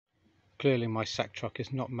clearly my sack truck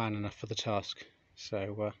is not man enough for the task,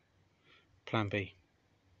 so plan B.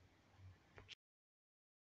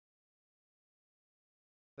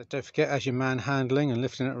 But don't forget, as you're manhandling and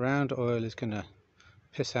lifting it around, oil is going to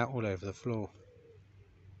piss out all over the floor.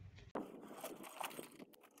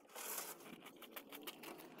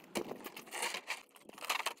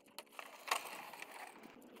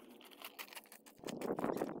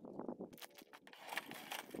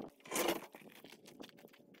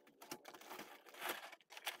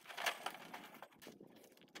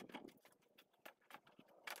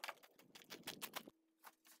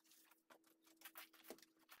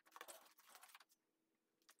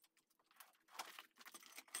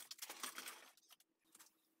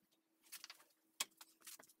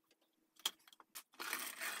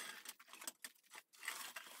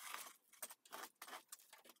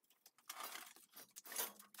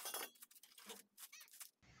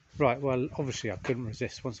 Right, well, obviously I couldn't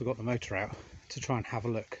resist once I got the motor out to try and have a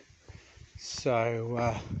look.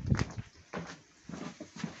 So,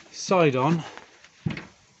 side on,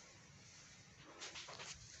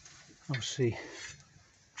 obviously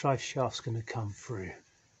drive shaft's going to come through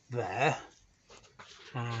there,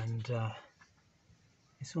 and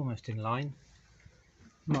it's almost in line.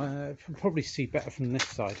 You can probably see better from this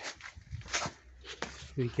side.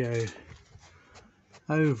 If we go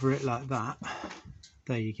over it like that,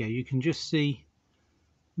 there you go, you can just see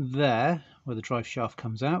there where the drive shaft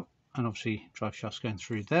comes out, and obviously drive shaft's going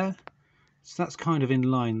through there, so that's kind of in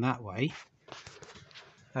line that way.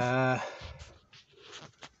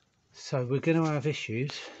 So we're going to have issues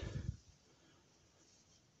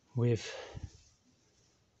with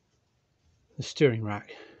the steering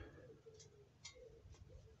rack,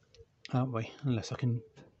 aren't we? Unless I can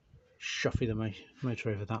shuffle the motor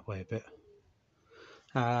over that way a bit.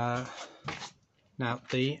 Now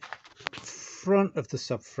the front of the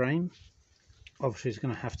subframe obviously is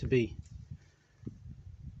going to have to be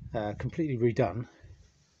completely redone,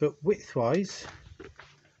 but width-wise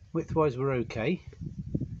we're okay,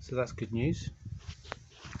 so that's good news.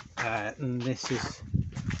 And this is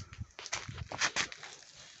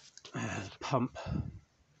pump,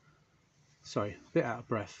 sorry, a bit out of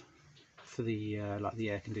breath for the like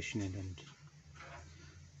the air conditioning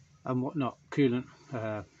and whatnot, coolant,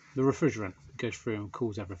 the refrigerant goes through and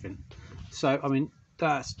cools everything. So I mean,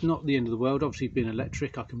 that's not the end of the world. Obviously being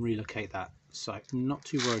electric, I can relocate that, so I'm not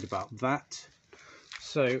too worried about that.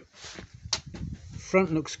 So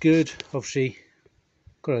front looks good. Obviously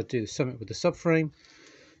got to do something with the subframe.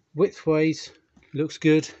 Width-wise looks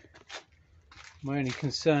good. My only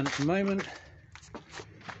concern at the moment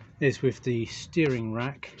is with the steering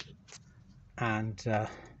rack and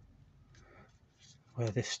where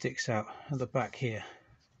this sticks out at the back here.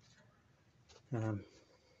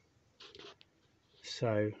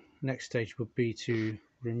 So next stage would be to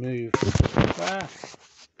remove that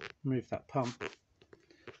pump,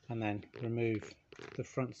 and then remove the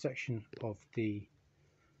front section of the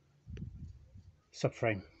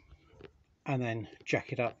subframe, and then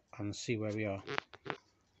jack it up and see where we are.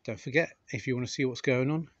 Don't forget, if you want to see what's going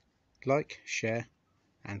on, like, share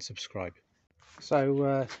and subscribe.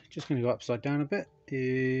 So just going to go upside down a bit.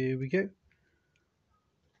 Here we go.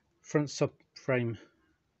 Front subframe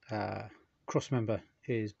cross member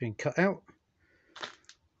is being cut out,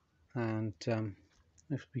 and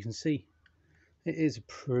as we can see, it is a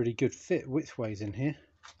pretty good fit widthways in here.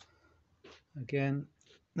 Again,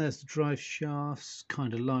 there's the drive shafts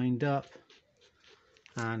kind of lined up,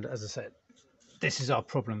 and as I said, this is our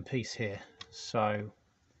problem piece here. So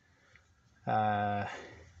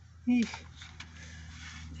it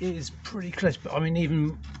is pretty close, but I mean,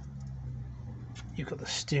 even you've got the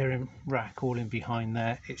steering rack all in behind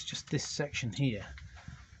there, it's just this section here.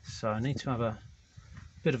 So I need to have a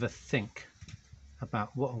bit of a think about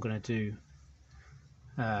what I'm going to do,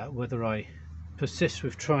 whether I persist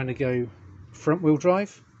with trying to go front wheel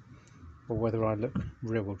drive or whether I look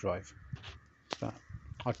rear wheel drive, but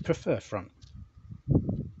I prefer front.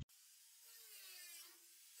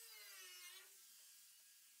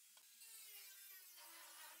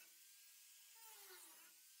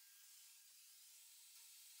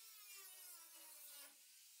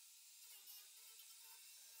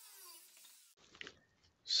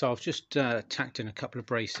 So I've just tacked in a couple of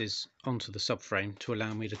braces onto the subframe to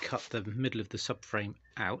allow me to cut the middle of the subframe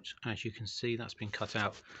out. As you can see, that's been cut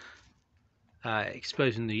out,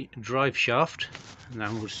 exposing the drive shaft.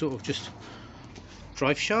 Now we'll sort of just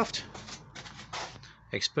drive shaft,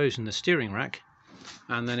 exposing the steering rack,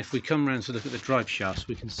 and then if we come around to look at the drive shafts,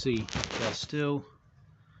 we can see they're still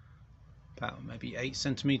about maybe 8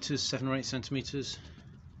 centimeters, 7 or 8 centimeters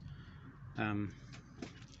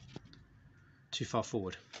too far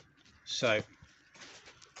forward. So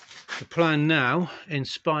the plan now,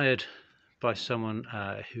 inspired by someone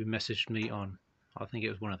who messaged me on, I think it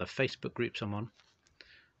was one of the Facebook groups I'm on,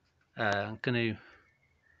 I'm going to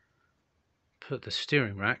put the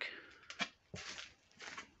steering rack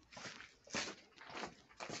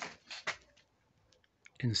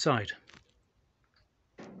inside.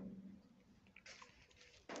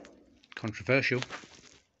 Controversial.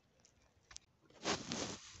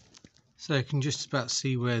 So you can just about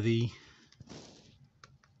see where the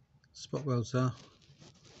spot welds are.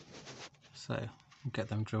 So we'll get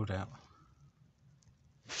them drilled out.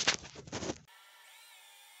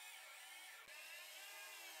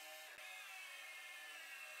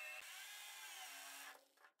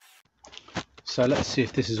 So let's see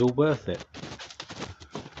if this is all worth it.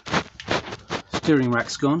 Steering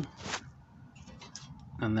rack's gone,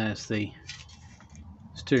 and there's the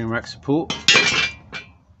steering rack support.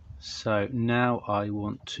 So now I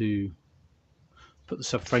want to put the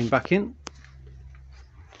subframe back in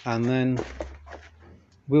and then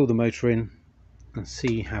wheel the motor in and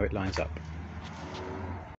see how it lines up.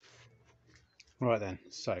 Right then,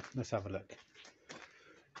 so let's have a look.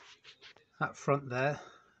 That front there,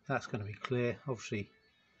 that's going to be clear. Obviously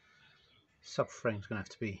subframe's going to have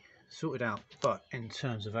to be sorted out, but in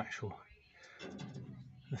terms of actual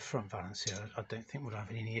the front balance here, I don't think we'll have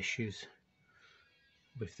any issues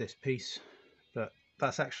with this piece, but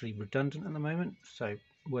that's actually redundant at the moment, so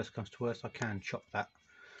worst comes to worst I can chop that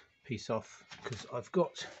piece off, because I've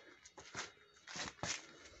got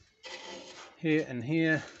here and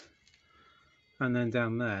here and then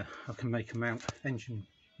down there I can make a engine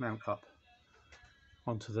mount up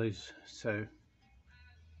onto those, so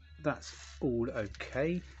that's all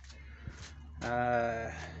okay.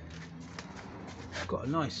 I've got a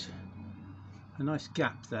nice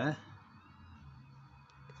gap there,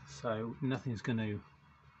 so nothing's going to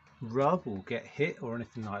rub or get hit or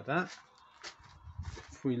anything like that.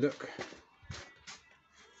 If we look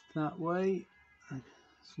that way,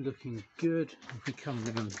 it's looking good. If we come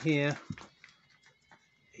down here,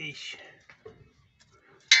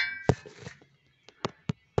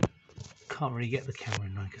 can't really get the camera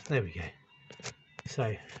in like, there we go.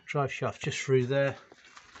 So drive shaft just through there,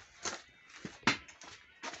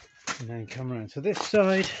 and then come around to this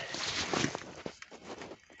side.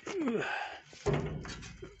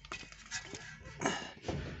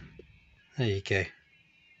 There you go.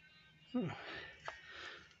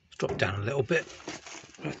 It's dropped down a little bit,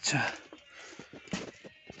 but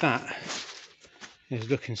that is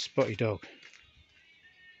looking spotty dog.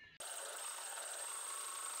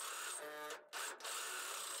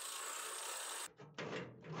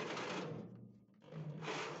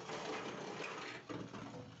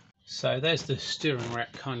 So there's the steering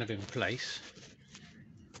rack kind of in place.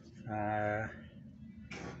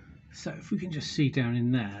 So if we can just see down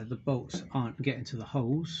in there, the bolts aren't getting to the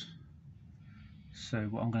holes. So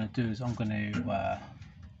what I'm going to do is I'm going to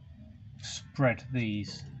spread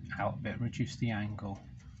these out a bit, reduce the angle,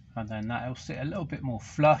 and then that'll sit a little bit more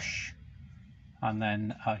flush, and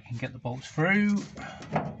then I can get the bolts through.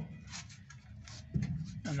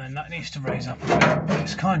 And then that needs to raise up a bit, but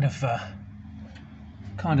it's kind of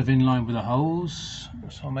in line with the holes,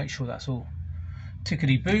 so I'll make sure that's all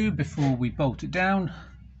tickety-boo before we bolt it down.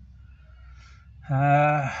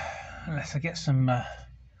 Unless I get some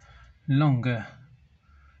longer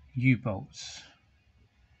U-bolts.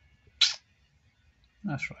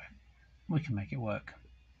 That's right, we can make it work,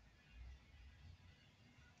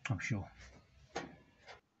 I'm sure.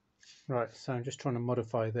 Right, so I'm just trying to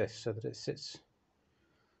modify this so that it sits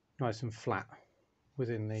nice and flat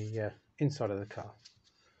within the inside of the car.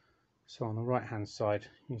 So on the right hand side,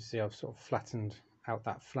 you can see I've sort of flattened out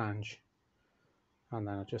that flange, and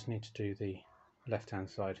then I just need to do the left hand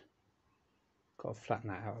side. Got to flatten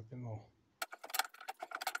that out a bit more.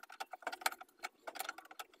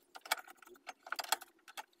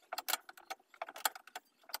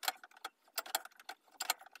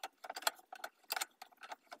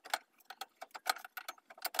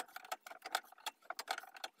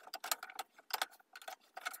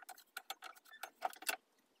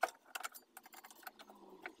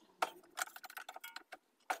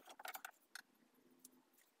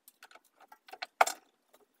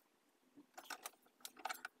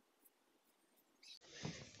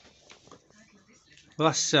 Well,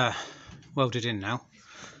 that's welded in now.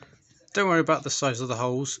 Don't worry about the size of the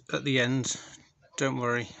holes at the end, don't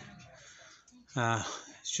worry.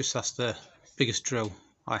 It's just that's the biggest drill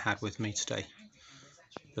I had with me today.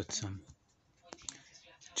 But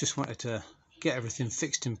just wanted to get everything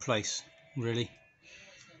fixed in place, really.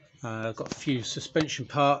 I've got a few suspension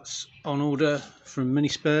parts on order from Mini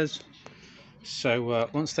Spares, so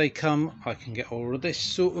once they come I can get all of this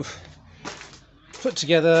sort of put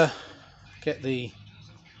together, get the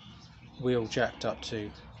wheel jacked up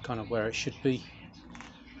to kind of where it should be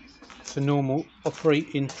for normal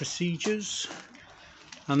operating procedures,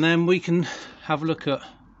 and then we can have a look at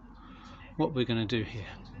what we're going to do here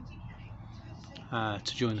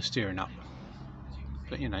to join the steering up,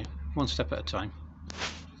 but you know, one step at a time.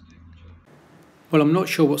 Well, I'm not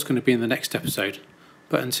sure what's going to be in the next episode,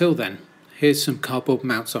 but until then, here's some cardboard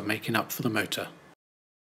mounts I'm making up for the motor.